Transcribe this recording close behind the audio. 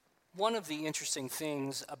One of the interesting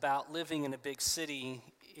things about living in a big city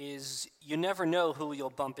is you never know who you'll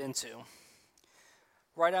bump into.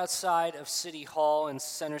 Right outside of City Hall in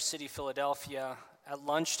Center City, Philadelphia, at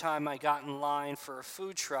lunchtime I got in line for a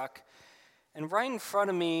food truck, and right in front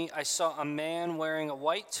of me I saw a man wearing a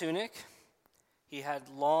white tunic. He had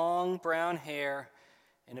long brown hair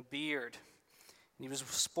and a beard. He was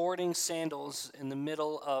sporting sandals in the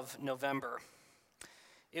middle of November.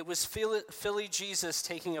 It was Philly Jesus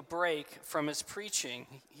taking a break from his preaching.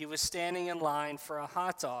 He was standing in line for a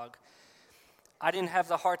hot dog. I didn't have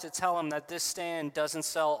the heart to tell him that this stand doesn't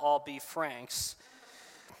sell all beef franks.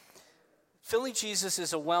 Philly Jesus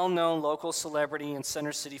is a well-known local celebrity in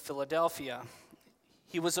Center City, Philadelphia.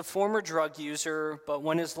 He was a former drug user, but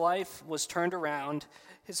when his life was turned around,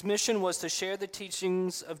 his mission was to share the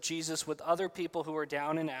teachings of Jesus with other people who were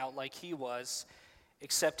down and out like he was,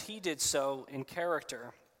 except he did so in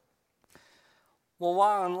character. Well,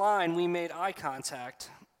 while in line, we made eye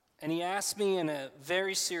contact, and he asked me in a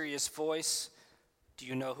very serious voice, "Do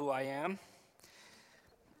you know who I am?"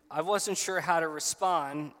 I wasn't sure how to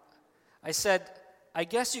respond. I said, "I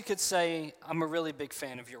guess you could say I'm a really big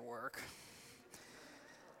fan of your work."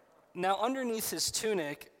 Now, underneath his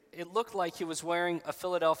tunic, it looked like he was wearing a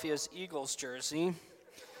Philadelphia Eagles jersey.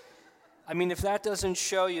 I mean, if that doesn't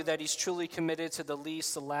show you that he's truly committed to the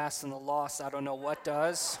least, the last, and the lost, I don't know what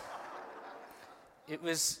does. It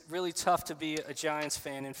was really tough to be a Giants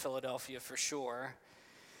fan in Philadelphia for sure.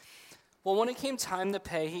 Well, when it came time to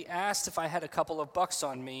pay, he asked if I had a couple of bucks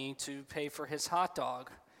on me to pay for his hot dog.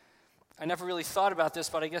 I never really thought about this,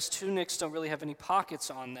 but I guess tunics don't really have any pockets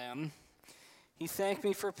on them. He thanked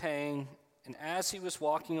me for paying, and as he was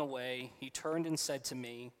walking away, he turned and said to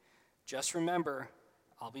me, "Just remember,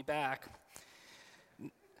 I'll be back."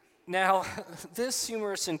 Now, this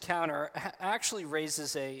humorous encounter actually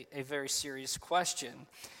raises a very serious question.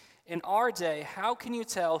 In our day, how can you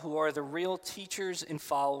tell who are the real teachers and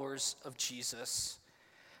followers of Jesus?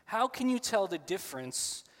 How can you tell the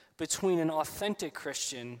difference between an authentic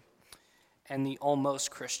Christian and the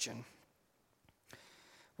almost Christian?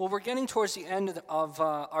 Well, we're getting towards the end of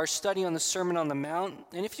our study on the Sermon on the Mount,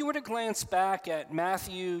 and if you were to glance back at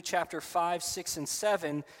Matthew chapter 5, 6, and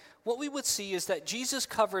 7, what we would see is that Jesus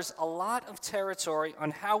covers a lot of territory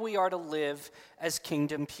on how we are to live as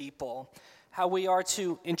kingdom people, how we are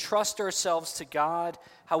to entrust ourselves to God,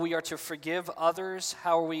 how we are to forgive others,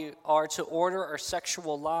 how we are to order our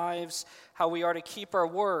sexual lives, how we are to keep our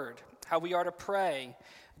word, how we are to pray.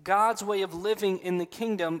 God's way of living in the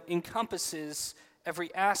kingdom encompasses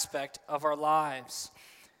every aspect of our lives.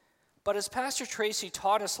 But as Pastor Tracy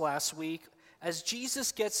taught us last week, as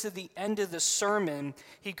Jesus gets to the end of the sermon,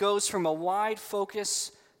 he goes from a wide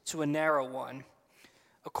focus to a narrow one.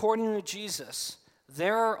 According to Jesus,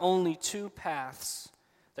 there are only two paths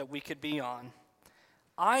that we could be on.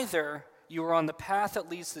 Either you are on the path that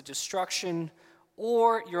leads to destruction,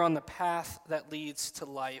 or you're on the path that leads to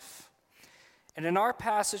life. And in our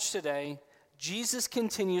passage today, Jesus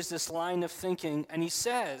continues this line of thinking, and he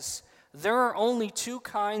says, there are only two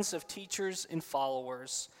kinds of teachers and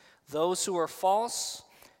followers, those who are false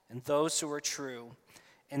and those who are true.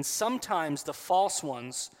 And sometimes the false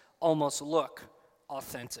ones almost look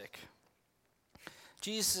authentic.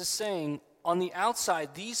 Jesus is saying, on the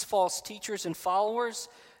outside, these false teachers and followers,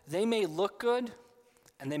 they may look good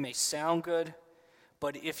and they may sound good,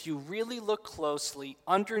 but if you really look closely,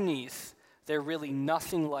 underneath, they're really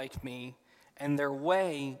nothing like me, and their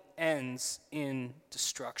way ends in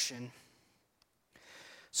destruction.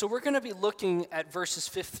 So we're going to be looking at verses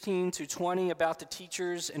 15 to 20 about the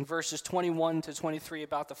teachers and verses 21 to 23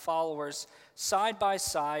 about the followers, side by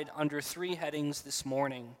side under three headings this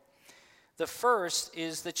morning. The first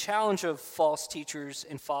is the challenge of false teachers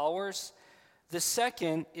and followers. The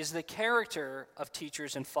second is the character of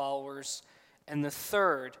teachers and followers. And the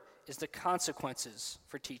third is the consequences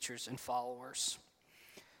for teachers and followers.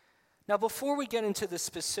 Now, before we get into the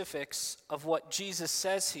specifics of what Jesus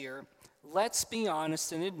says here, let's be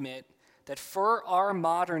honest and admit that for our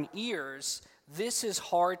modern ears, this is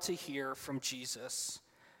hard to hear from Jesus.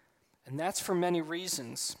 And that's for many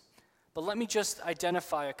reasons. But let me just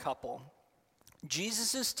identify a couple.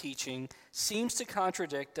 Jesus' teaching seems to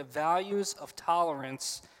contradict the values of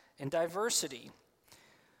tolerance and diversity.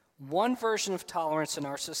 One version of tolerance in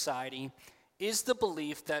our society is the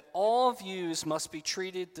belief that all views must be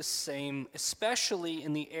treated the same, especially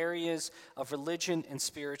in the areas of religion and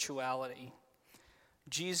spirituality.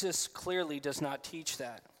 Jesus clearly does not teach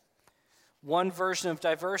that. One version of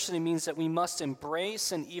diversity means that we must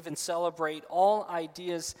embrace and even celebrate all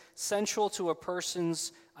ideas central to a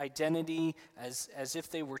person's identity as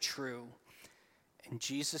if they were true. And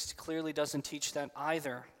Jesus clearly doesn't teach that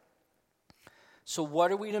either. So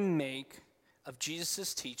what are we to make of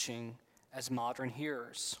Jesus' teaching as modern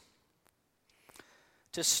hearers?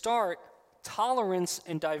 To start, tolerance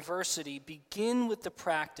and diversity begin with the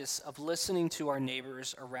practice of listening to our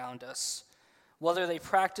neighbors around us. Whether they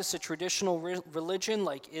practice a traditional religion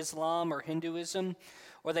like Islam or Hinduism,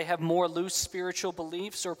 or they have more loose spiritual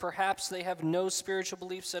beliefs, or perhaps they have no spiritual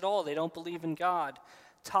beliefs at all, they don't believe in God.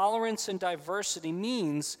 Tolerance and diversity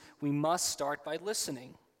means we must start by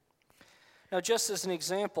listening. Now, just as an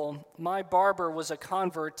example, my barber was a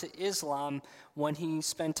convert to Islam when he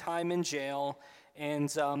spent time in jail,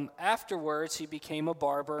 and afterwards he became a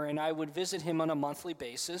barber, and I would visit him on a monthly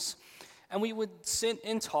basis. And we would sit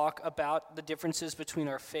and talk about the differences between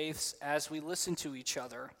our faiths as we listened to each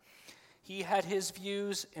other. He had his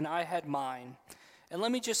views and I had mine. And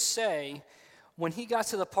let me just say, when he got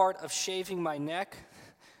to the part of shaving my neck,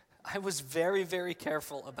 I was very, very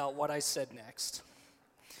careful about what I said next.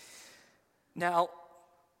 Now,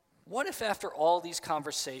 what if after all these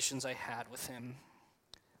conversations I had with him,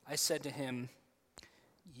 I said to him,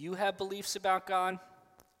 "You have beliefs about God,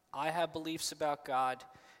 I have beliefs about God,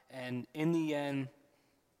 and in the end,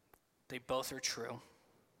 they both are true."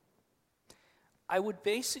 I would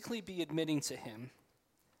basically be admitting to him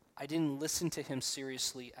I didn't listen to him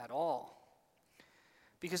seriously at all.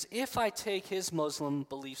 Because if I take his Muslim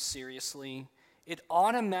beliefs seriously, it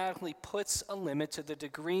automatically puts a limit to the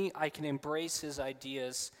degree I can embrace his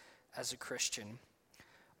ideas as a Christian.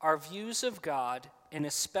 Our views of God, and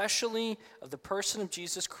especially of the person of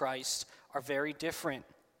Jesus Christ, are very different.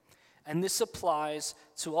 And this applies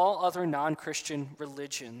to all other non-Christian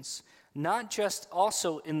religions, not just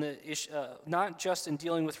in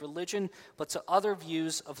dealing with religion, but to other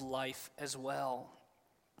views of life as well.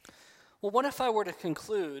 Well, what if I were to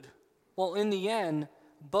conclude, well, in the end,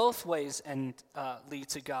 both ways lead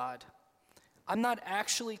to God? I'm not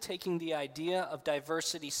actually taking the idea of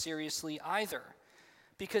diversity seriously either,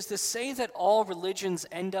 because to say that all religions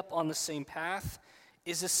end up on the same path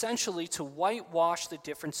is essentially to whitewash the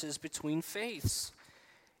differences between faiths.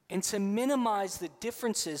 And to minimize the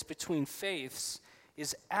differences between faiths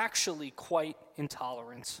is actually quite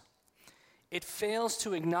intolerant. It fails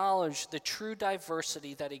to acknowledge the true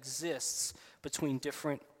diversity that exists between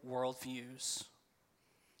different worldviews.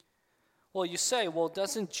 Well, you say, well,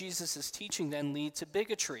 doesn't Jesus' teaching then lead to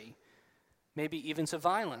bigotry, maybe even to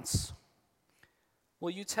violence? Well,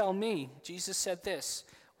 you tell me. Jesus said this,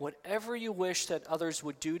 "Whatever you wish that others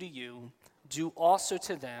would do to you, do also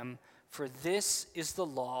to them, for this is the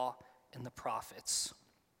law and the prophets."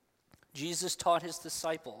 Jesus taught his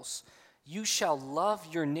disciples, "You shall love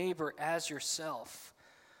your neighbor as yourself."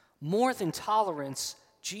 More than tolerance,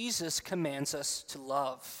 Jesus commands us to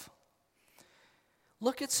love.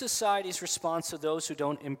 Look at society's response to those who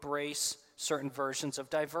don't embrace certain versions of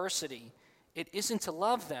diversity. It isn't to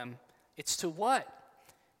love them. It's to what?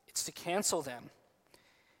 It's to cancel them.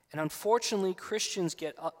 And unfortunately, Christians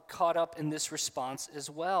get caught up in this response as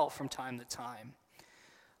well from time to time.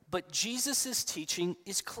 But Jesus' teaching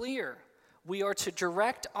is clear. We are to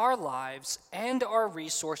direct our lives and our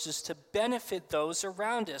resources to benefit those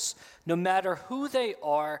around us, no matter who they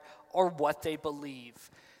are or what they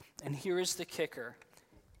believe. And here is the kicker.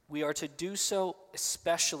 We are to do so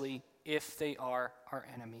especially if they are our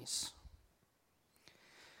enemies.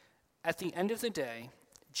 At the end of the day,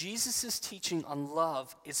 Jesus' teaching on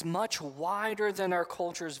love is much wider than our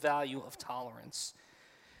culture's value of tolerance.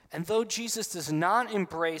 And though Jesus does not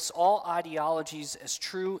embrace all ideologies as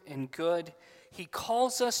true and good, he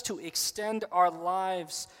calls us to extend our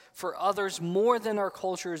lives for others more than our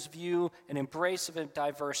culture's view and embrace of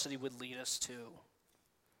diversity would lead us to.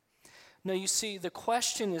 Now, you see, the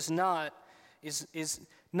question is not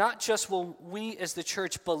just will we as the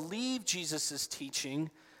church believe Jesus'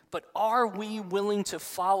 teaching, but are we willing to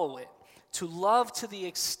follow it, to love to the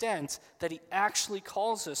extent that he actually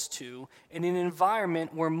calls us to in an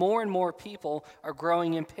environment where more and more people are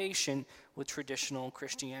growing impatient with traditional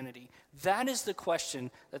Christianity? That is the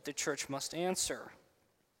question that the church must answer.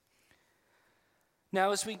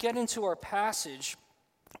 Now, as we get into our passage,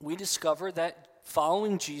 we discover that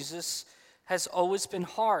following Jesus has always been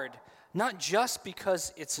hard. Not just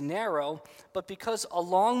because it's narrow, but because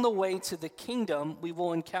along the way to the kingdom, we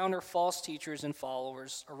will encounter false teachers and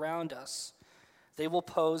followers around us. They will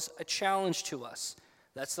pose a challenge to us.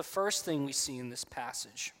 That's the first thing we see in this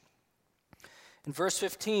passage. In verse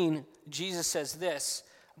 15, Jesus says this,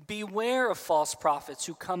 "Beware of false prophets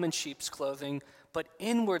who come in sheep's clothing, but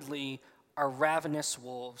inwardly are ravenous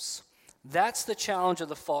wolves." That's the challenge of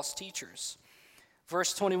the false teachers.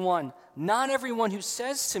 Verse 21, not everyone who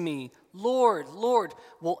says to me, Lord, Lord,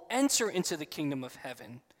 will enter into the kingdom of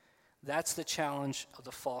heaven. That's the challenge of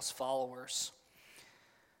the false followers.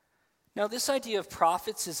 Now, this idea of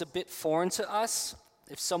prophets is a bit foreign to us.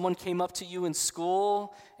 If someone came up to you in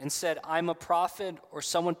school and said, I'm a prophet, or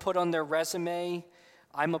someone put on their resume,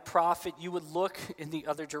 I'm a prophet, you would look in the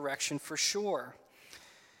other direction for sure.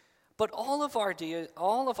 But all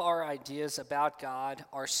of our ideas about God,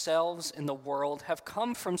 ourselves, and the world have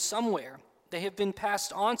come from somewhere. They have been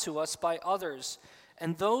passed on to us by others,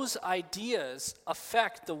 and those ideas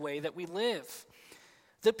affect the way that we live.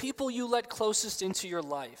 The people you let closest into your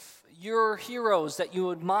life, your heroes that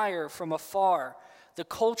you admire from afar, the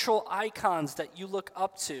cultural icons that you look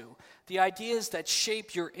up to, the ideas that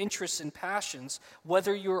shape your interests and passions,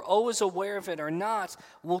 whether you're always aware of it or not,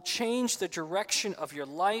 will change the direction of your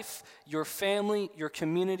life, your family, your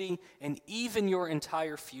community, and even your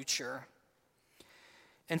entire future.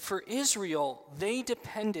 And for Israel, they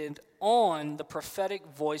depended on the prophetic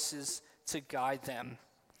voices to guide them.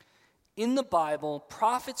 In the Bible,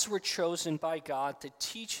 prophets were chosen by God to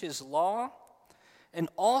teach his law and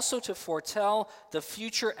also to foretell the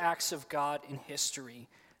future acts of God in history.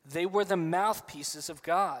 They were the mouthpieces of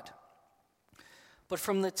God. But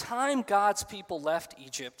from the time God's people left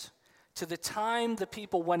Egypt to the time the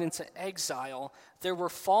people went into exile, there were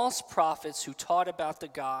false prophets who taught about the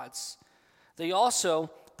gods. They also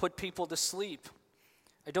put people to sleep.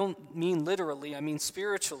 I don't mean literally, I mean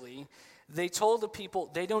spiritually. They told the people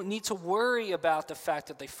they don't need to worry about the fact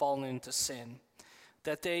that they've fallen into sin,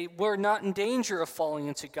 that they were not in danger of falling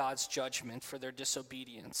into God's judgment for their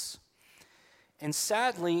disobedience. And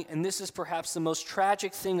sadly, and this is perhaps the most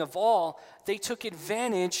tragic thing of all, they took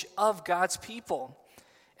advantage of God's people.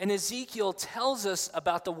 And Ezekiel tells us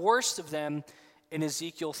about the worst of them in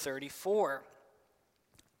Ezekiel 34.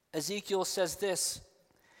 Ezekiel says this,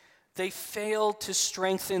 they failed to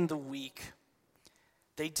strengthen the weak.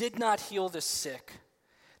 They did not heal the sick.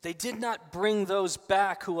 They did not bring those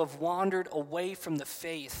back who have wandered away from the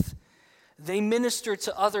faith. They ministered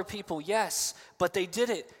to other people, yes, but they did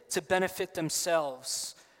it to benefit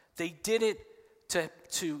themselves. They did it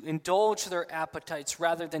to indulge their appetites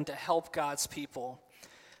rather than to help God's people.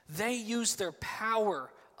 They used their power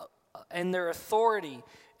and their authority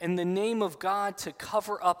in the name of God to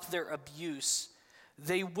cover up their abuse.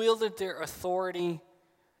 They wielded their authority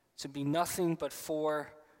to be nothing but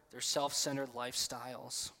for their self-centered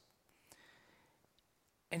lifestyles.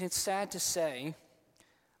 And it's sad to say,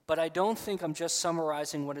 but I don't think I'm just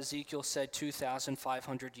summarizing what Ezekiel said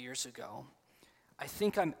 2,500 years ago. I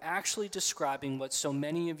think I'm actually describing what so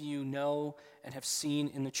many of you know and have seen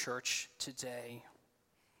in the church today.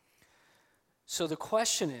 So the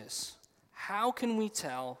question is, how can we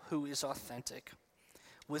tell who is authentic?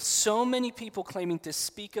 With so many people claiming to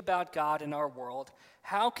speak about God in our world,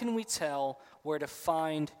 how can we tell where to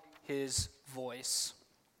find his voice?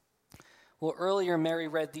 Well, earlier Mary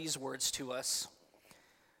read these words to us.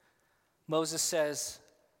 Moses says,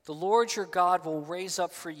 "The Lord your God will raise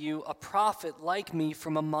up for you a prophet like me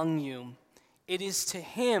from among you. It is to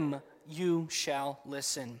him you shall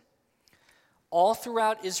listen." All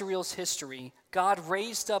throughout Israel's history, God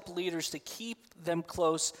raised up leaders to keep them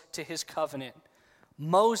close to his covenant.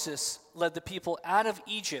 Moses led the people out of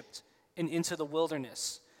Egypt and into the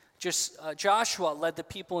wilderness. Joshua led the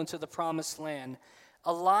people into the promised land.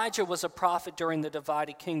 Elijah was a prophet during the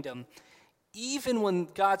divided kingdom. Even when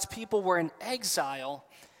God's people were in exile,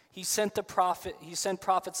 he sent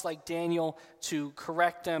prophets like Daniel to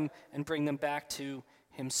correct them and bring them back to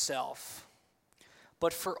himself.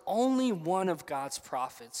 But for only one of God's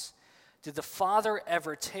prophets did the Father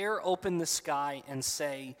ever tear open the sky and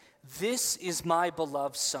say, "This is my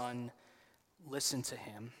beloved Son, listen to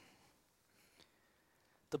him."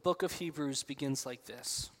 The book of Hebrews begins like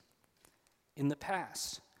this. In the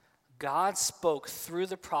past, God spoke through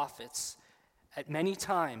the prophets at many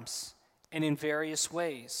times and in various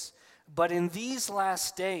ways. But in these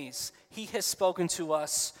last days, he has spoken to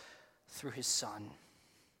us through his Son.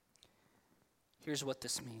 Here's what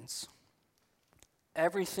this means.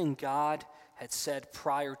 Everything God had said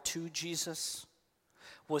prior to Jesus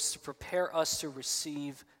was to prepare us to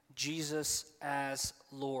receive Jesus as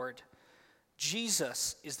Lord.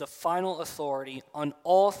 Jesus is the final authority on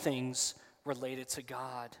all things related to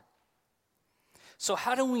God. So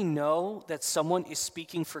how do we know that someone is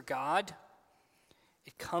speaking for God?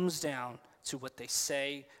 It comes down to what they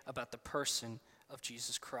say about the person of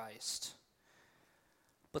Jesus Christ.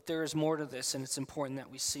 But there is more to this, and it's important that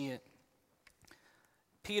we see it.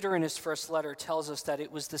 Peter, in his first letter, tells us that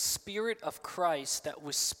it was the Spirit of Christ that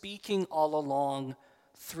was speaking all along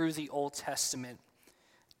through the Old Testament.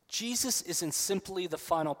 Jesus isn't simply the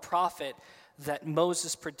final prophet that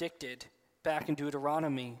Moses predicted back in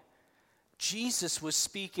Deuteronomy. Jesus was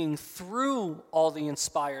speaking through all the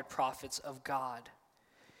inspired prophets of God.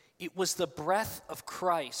 It was the breath of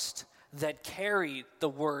Christ that carried the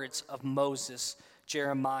words of Moses,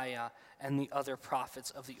 Jeremiah, and the other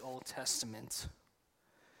prophets of the Old Testament.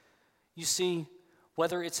 You see,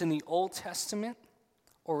 whether it's in the Old Testament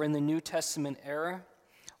or in the New Testament era,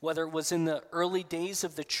 whether it was in the early days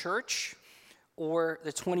of the church or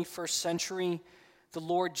the 21st century, the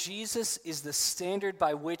Lord Jesus is the standard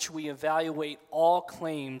by which we evaluate all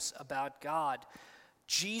claims about God.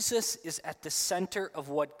 Jesus is at the center of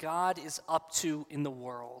what God is up to in the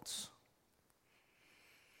world.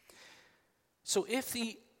 So if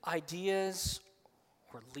the ideas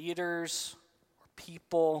or leaders or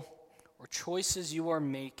people or choices you are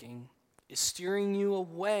making is steering you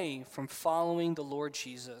away from following the Lord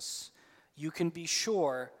Jesus, you can be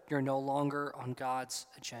sure you're no longer on God's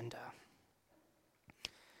agenda.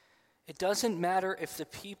 It doesn't matter if the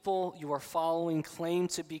people you are following claim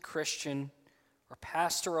to be Christian or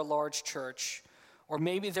pastor a large church, or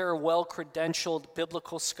maybe they're a well-credentialed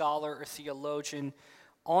biblical scholar or theologian.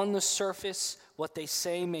 On the surface, what they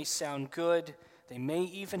say may sound good. They may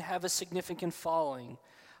even have a significant following.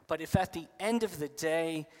 But if at the end of the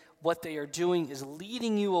day, what they are doing is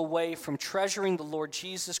leading you away from treasuring the Lord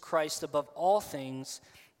Jesus Christ above all things,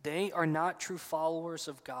 they are not true followers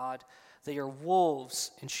of God. They are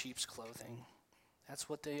wolves in sheep's clothing. That's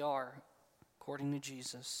what they are, according to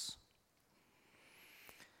Jesus.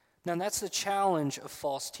 Now, that's the challenge of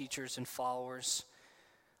false teachers and followers.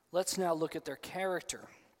 Let's now look at their character.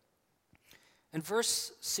 In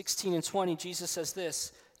verse 16 and 20, Jesus says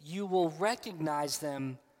this, "You will recognize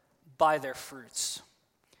them by their fruits."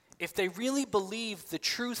 If they really believe the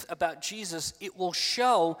truth about Jesus, it will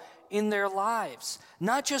show in their lives.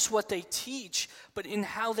 Not just what they teach, but in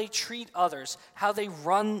how they treat others, how they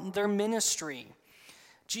run their ministry.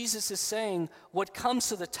 Jesus is saying what comes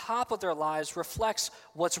to the top of their lives reflects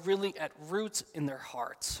what's really at root in their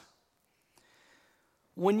hearts.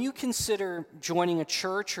 When you consider joining a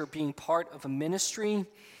church or being part of a ministry,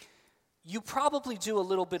 you probably do a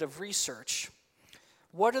little bit of research.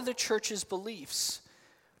 What are the church's beliefs?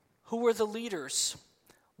 Who are the leaders?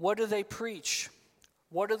 What do they preach?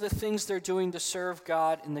 What are the things they're doing to serve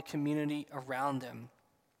God in the community around them?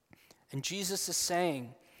 And Jesus is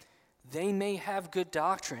saying, they may have good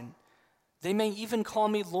doctrine. They may even call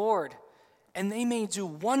me Lord. And they may do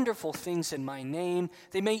wonderful things in my name.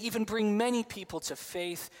 They may even bring many people to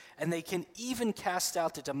faith. And they can even cast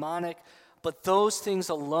out the demonic. But those things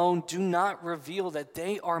alone do not reveal that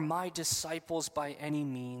they are my disciples by any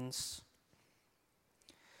means.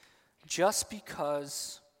 Just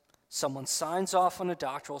because someone signs off on a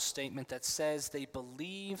doctrinal statement that says they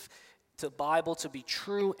believe the Bible to be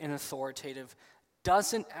true and authoritative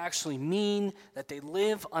doesn't actually mean that they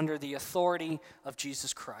live under the authority of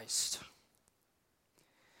Jesus Christ.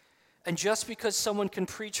 And just because someone can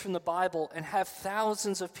preach from the Bible and have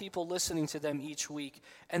thousands of people listening to them each week,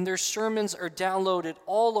 and their sermons are downloaded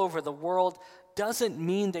all over the world, doesn't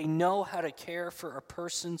mean they know how to care for a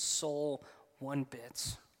person's soul one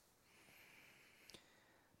bit.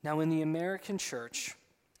 Now, in the American church,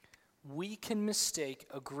 we can mistake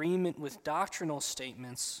agreement with doctrinal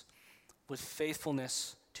statements with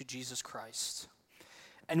faithfulness to Jesus Christ.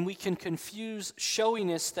 And we can confuse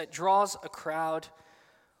showiness that draws a crowd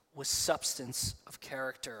with substance of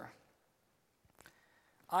character.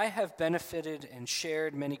 I have benefited and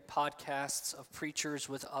shared many podcasts of preachers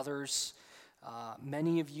with others.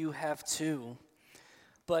 Many of you have too.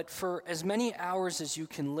 But for as many hours as you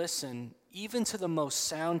can listen, even to the most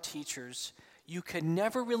sound teachers, you can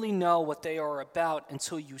never really know what they are about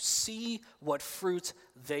until you see what fruit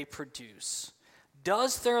they produce.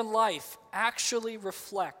 Does their life actually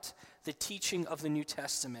reflect the teaching of the New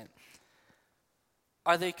Testament?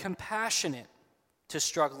 Are they compassionate to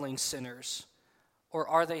struggling sinners, or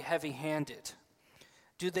are they heavy-handed?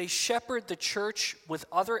 Do they shepherd the church with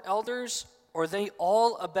other elders, or are they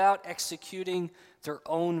all about executing their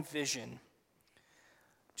own vision?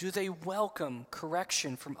 Do they welcome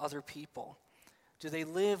correction from other people? Do they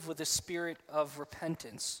live with a spirit of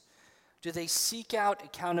repentance? Do they seek out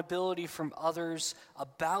accountability from others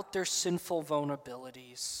about their sinful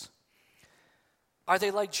vulnerabilities? Are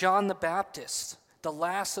they like John the Baptist, the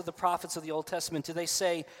last of the prophets of the Old Testament? Do they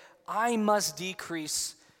say, I must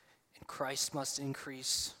decrease and Christ must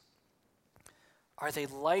increase? Are they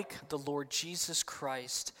like the Lord Jesus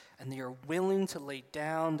Christ and they are willing to lay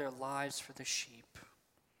down their lives for the sheep?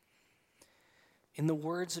 In the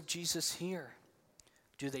words of Jesus here,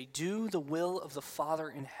 Do they do the will of the Father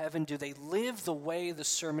in heaven? Do they live the way the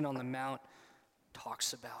Sermon on the Mount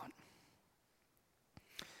talks about?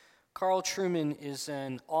 Carl Trueman is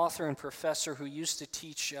an author and professor who used to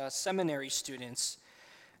teach seminary students.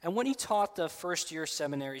 And when he taught the first-year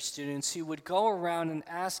seminary students, he would go around and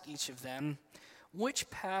ask each of them, which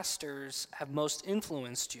pastors have most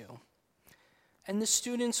influenced you? And the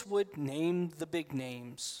students would name the big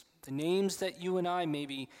names, the names that you and I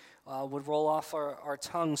maybe would roll off our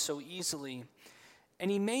tongue so easily. And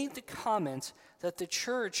he made the comment that the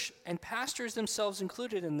church, and pastors themselves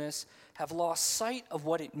included in this, have lost sight of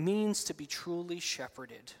what it means to be truly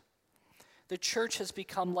shepherded. The church has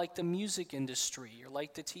become like the music industry or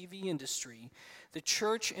like the TV industry. The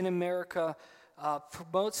church in America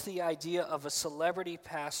promotes the idea of a celebrity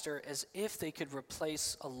pastor as if they could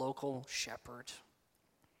replace a local shepherd.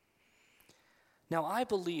 Now, I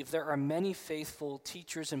believe there are many faithful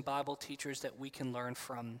teachers and Bible teachers that we can learn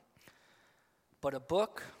from. But a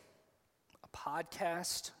book, a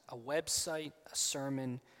podcast, a website, a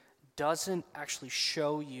sermon doesn't actually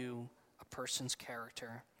show you a person's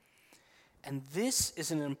character. And this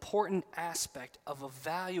is an important aspect of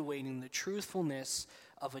evaluating the truthfulness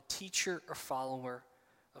of a teacher or follower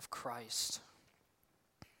of Christ.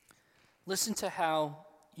 Listen to how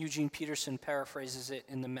Eugene Peterson paraphrases it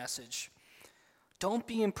in The Message. Don't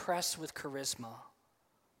be impressed with charisma.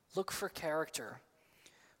 Look for character.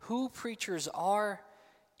 Who preachers are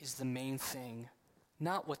is the main thing,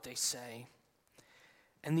 not what they say.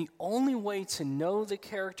 And the only way to know the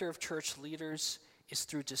character of church leaders is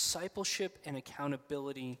through discipleship and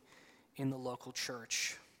accountability in the local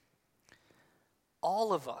church.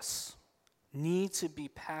 All of us need to be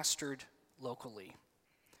pastored locally,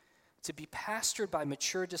 to be pastored by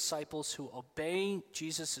mature disciples who obey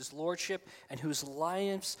Jesus' lordship and whose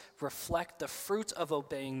lives reflect the fruit of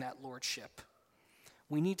obeying that lordship.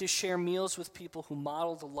 We need to share meals with people who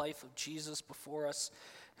model the life of Jesus before us,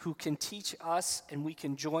 who can teach us, and we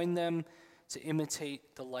can join them to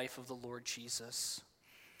imitate the life of the Lord Jesus.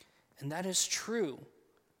 And that is true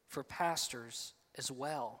for pastors as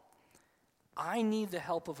well. I need the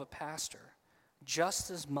help of a pastor just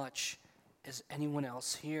as much as anyone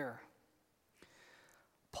else here.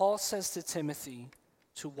 Paul says to Timothy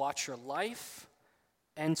to watch your life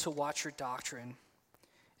and to watch your doctrine.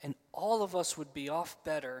 And all of us would be off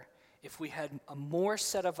better if we had a more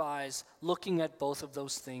set of eyes looking at both of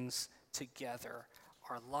those things together,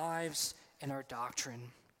 our lives and our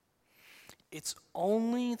doctrine. It's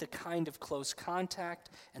only the kind of close contact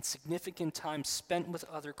and significant time spent with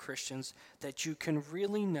other Christians that you can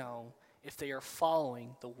really know if they are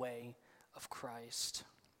following the way of Christ.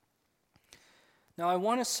 Now, I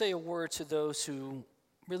want to say a word to those who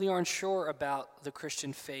really aren't sure about the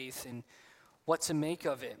Christian faith and what to make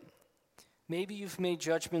of it. Maybe you've made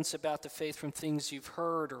judgments about the faith from things you've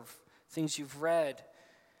heard or things you've read.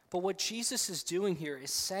 But what Jesus is doing here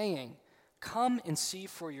is saying, come and see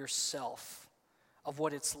for yourself of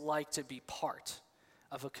what it's like to be part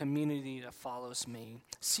of a community that follows me.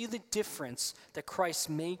 See the difference that Christ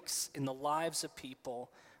makes in the lives of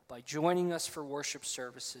people by joining us for worship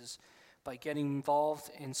services, by getting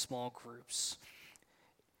involved in small groups.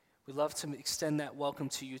 We'd love to extend that welcome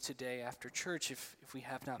to you today after church if we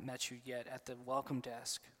have not met you yet at the welcome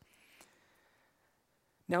desk.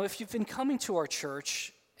 Now, if you've been coming to our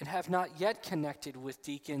church and have not yet connected with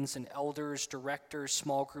deacons and elders, directors,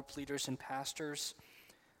 small group leaders, and pastors,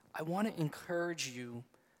 I want to encourage you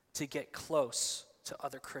to get close to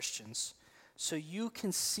other Christians so you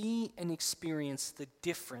can see and experience the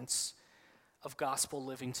difference of gospel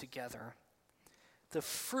living together. The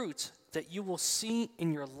fruit that you will see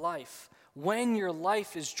in your life when your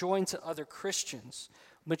life is joined to other Christians,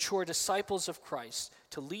 mature disciples of Christ,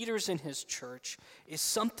 to leaders in his church, is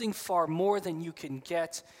something far more than you can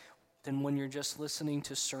get than when you're just listening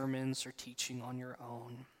to sermons or teaching on your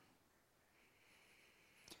own.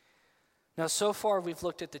 Now, so far we've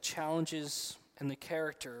looked at the challenges and the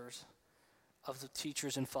characters of the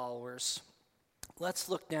teachers and followers. Let's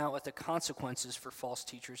look now at the consequences for false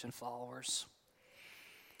teachers and followers.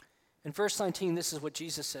 In verse 19, this is what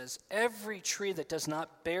Jesus says: every tree that does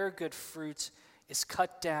not bear good fruit is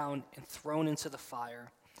cut down and thrown into the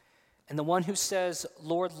fire. And the one who says,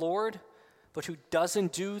 Lord, Lord, but who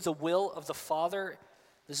doesn't do the will of the Father,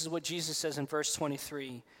 this is what Jesus says in verse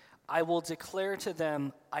 23, I will declare to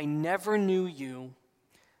them, I never knew you.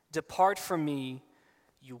 Depart from me,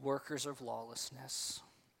 you workers of lawlessness.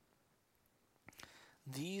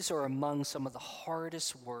 These are among some of the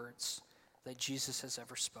hardest words that Jesus has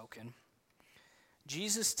ever spoken.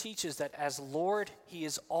 Jesus teaches that as Lord, he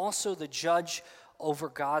is also the judge over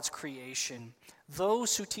God's creation.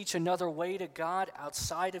 Those who teach another way to God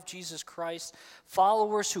outside of Jesus Christ,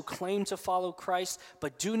 followers who claim to follow Christ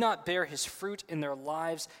but do not bear his fruit in their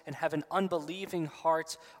lives and have an unbelieving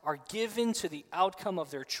heart, are given to the outcome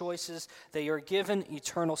of their choices. They are given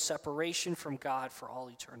eternal separation from God for all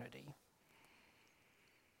eternity.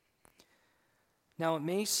 Now, it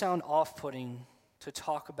may sound off-putting to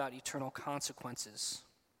talk about eternal consequences.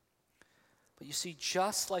 But you see,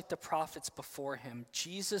 just like the prophets before him,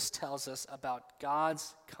 Jesus tells us about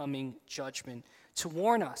God's coming judgment to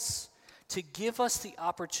warn us, to give us the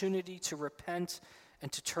opportunity to repent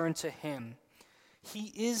and to turn to him.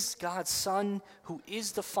 He is God's Son, who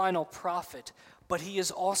is the final prophet, but he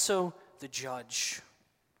is also the judge.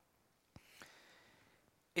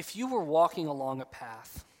 If you were walking along a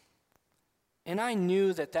path, and I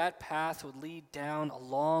knew that that path would lead down a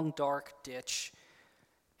long, dark ditch,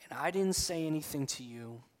 and I didn't say anything to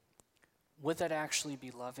you, would that actually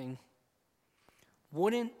be loving?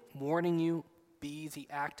 Wouldn't warning you be the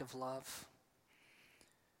act of love?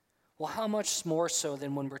 Well, how much more so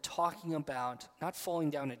than when we're talking about not falling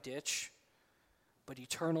down a ditch, but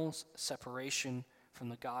eternal separation from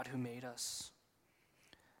the God who made us.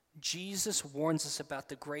 Jesus warns us about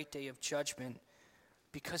the great day of judgment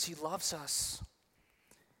because he loves us.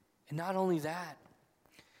 And not only that,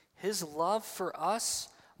 his love for us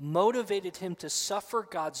motivated him to suffer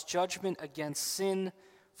God's judgment against sin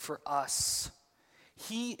for us.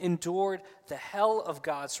 He endured the hell of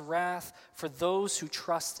God's wrath for those who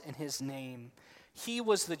trust in his name. He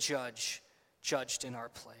was the judge, judged in our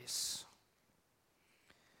place.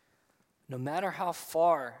 No matter how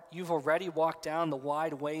far you've already walked down the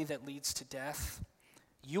wide way that leads to death,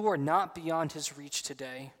 you are not beyond his reach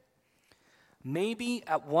today. Maybe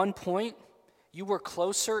at one point you were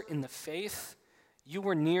closer in the faith, you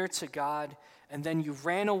were near to God, and then you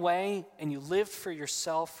ran away and you lived for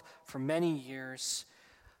yourself for many years.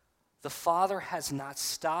 The Father has not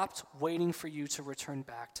stopped waiting for you to return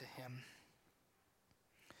back to him.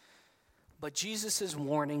 But Jesus'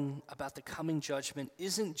 warning about the coming judgment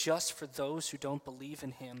isn't just for those who don't believe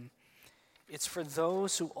in him. It's for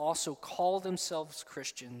those who also call themselves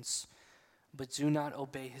Christians but do not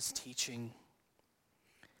obey his teaching.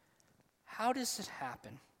 How does it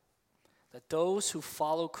happen that those who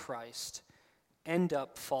follow Christ end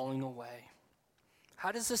up falling away?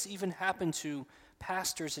 How does this even happen to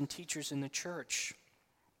pastors and teachers in the church?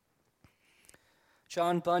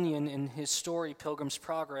 John Bunyan, in his story Pilgrim's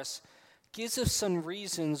Progress, gives us some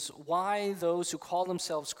reasons why those who call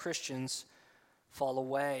themselves Christians fall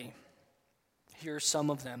away. Here are some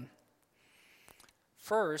of them.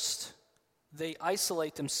 First, they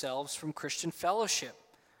isolate themselves from Christian fellowship.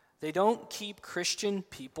 They don't keep Christian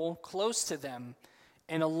people close to them.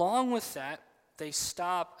 And along with that, they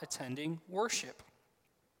stop attending worship.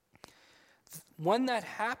 When that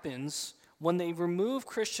happens, when they remove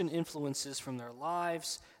Christian influences from their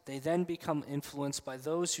lives, they then become influenced by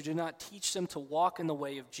those who do not teach them to walk in the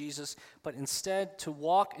way of Jesus, but instead to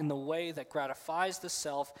walk in the way that gratifies the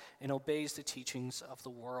self and obeys the teachings of the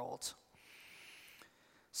world.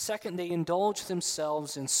 Second, they indulge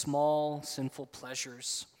themselves in small, sinful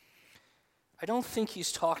pleasures. I don't think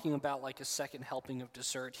he's talking about like a second helping of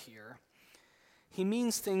dessert here. He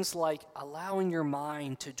means things like allowing your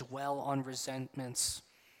mind to dwell on resentments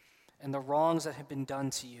and the wrongs that have been done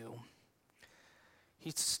to you.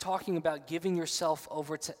 He's talking about giving yourself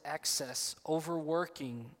over to excess,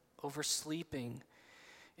 overworking, oversleeping,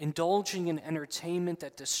 indulging in entertainment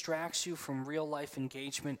that distracts you from real life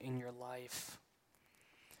engagement in your life.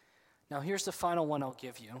 Now here's the final one I'll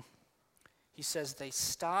give you. He says they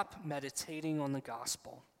stop meditating on the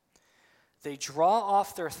gospel. They draw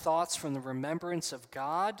off their thoughts from the remembrance of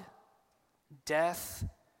God, death,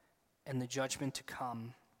 and the judgment to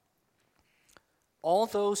come. All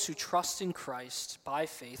those who trust in Christ by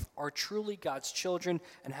faith are truly God's children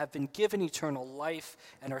and have been given eternal life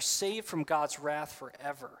and are saved from God's wrath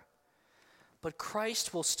forever. But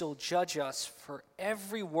Christ will still judge us for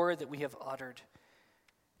every word that we have uttered.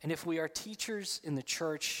 And if we are teachers in the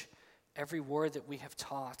church, every word that we have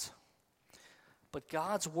taught. But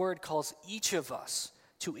God's word calls each of us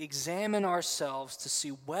to examine ourselves to see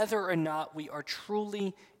whether or not we are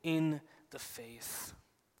truly in the faith.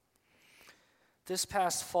 This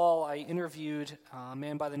past fall, I interviewed a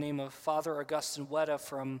man by the name of Father Augustine Wetta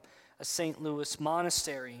from a St. Louis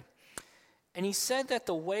monastery. And he said that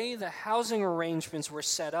the way the housing arrangements were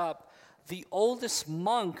set up, the oldest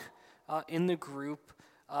monk in the group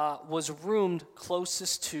was roomed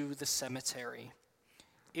closest to the cemetery.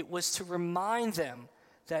 It was to remind them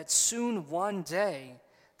that soon one day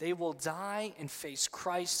They will die and face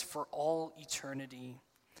Christ for all eternity.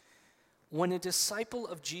 When a disciple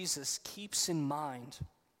of Jesus keeps in mind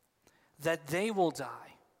that they will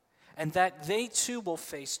die and that they too will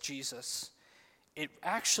face Jesus, it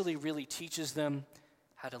actually really teaches them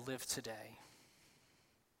how to live today.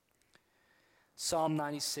 Psalm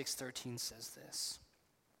 96:13 says this: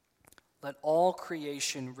 "Let all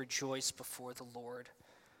creation rejoice before the Lord,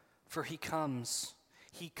 for he comes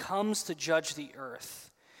to judge the earth.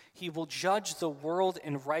 He will judge the world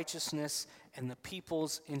in righteousness and the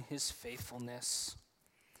peoples in his faithfulness."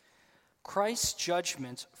 Christ's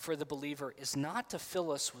judgment for the believer is not to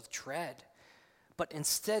fill us with dread, but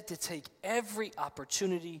instead to take every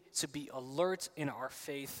opportunity to be alert in our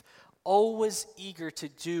faith, always eager to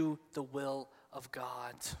do the will of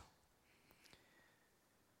God.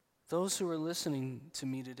 Those who are listening to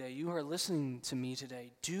me today, you are listening to me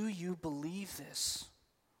today, do you believe this?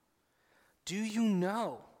 Do you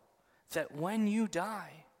know that when you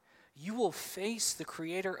die, you will face the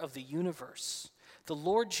creator of the universe, the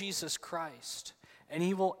Lord Jesus Christ, and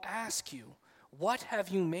he will ask you, "What have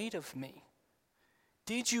you made of me?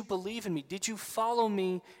 Did you believe in me? Did you follow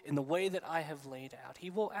me in the way that I have laid out?" He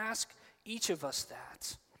will ask each of us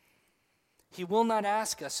that. He will not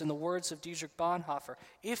ask us, in the words of Dietrich Bonhoeffer,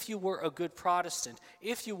 if you were a good Protestant,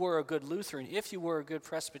 if you were a good Lutheran, if you were a good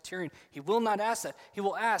Presbyterian. He will not ask that. He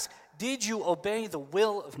will ask, "Did you obey the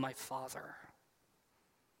will of my Father?"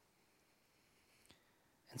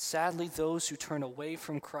 And sadly, those who turn away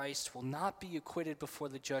from Christ will not be acquitted before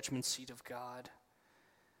the judgment seat of God.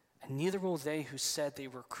 And neither will they who said they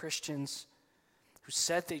were Christians, who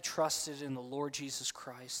said they trusted in the Lord Jesus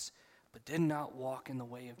Christ, but did not walk in the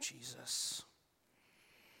way of Jesus.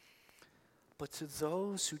 But to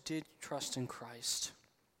those who did trust in Christ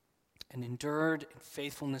and endured in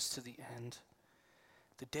faithfulness to the end,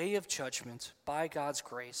 the day of judgment, by God's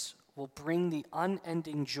grace, will bring the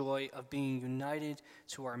unending joy of being united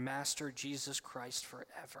to our Master Jesus Christ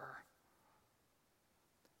forever.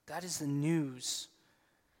 That is the news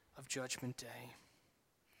of Judgment Day.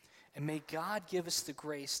 And may God give us the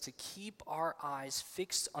grace to keep our eyes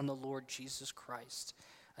fixed on the Lord Jesus Christ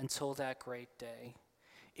until that great day.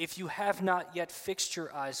 If you have not yet fixed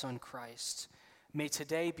your eyes on Christ, may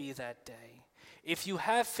today be that day. If you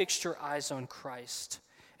have fixed your eyes on Christ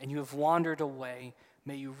and you have wandered away,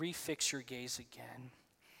 may you refix your gaze again.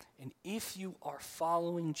 And if you are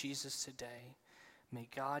following Jesus today, may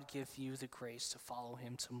God give you the grace to follow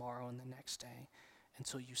him tomorrow and the next day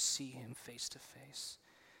until you see him face to face.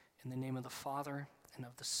 In the name of the Father, and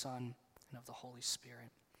of the Son, and of the Holy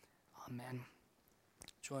Spirit. Amen.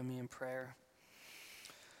 Join me in prayer.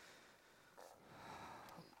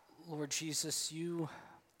 Lord Jesus, you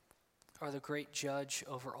are the great judge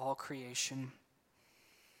over all creation.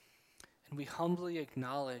 And we humbly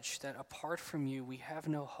acknowledge that apart from you, we have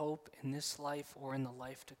no hope in this life or in the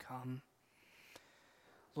life to come.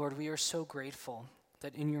 Lord, we are so grateful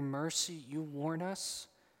that in your mercy you warn us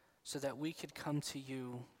so that we could come to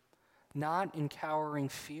you, not in cowering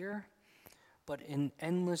fear, but in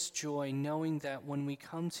endless joy, knowing that when we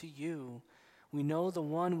come to you, we know the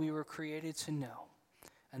one we were created to know,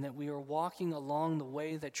 and that we are walking along the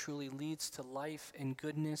way that truly leads to life and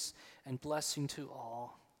goodness and blessing to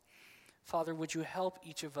all. Father, would you help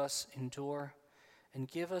each of us endure and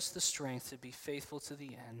give us the strength to be faithful to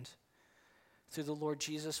the end? Through the Lord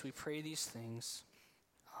Jesus, we pray these things.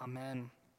 Amen.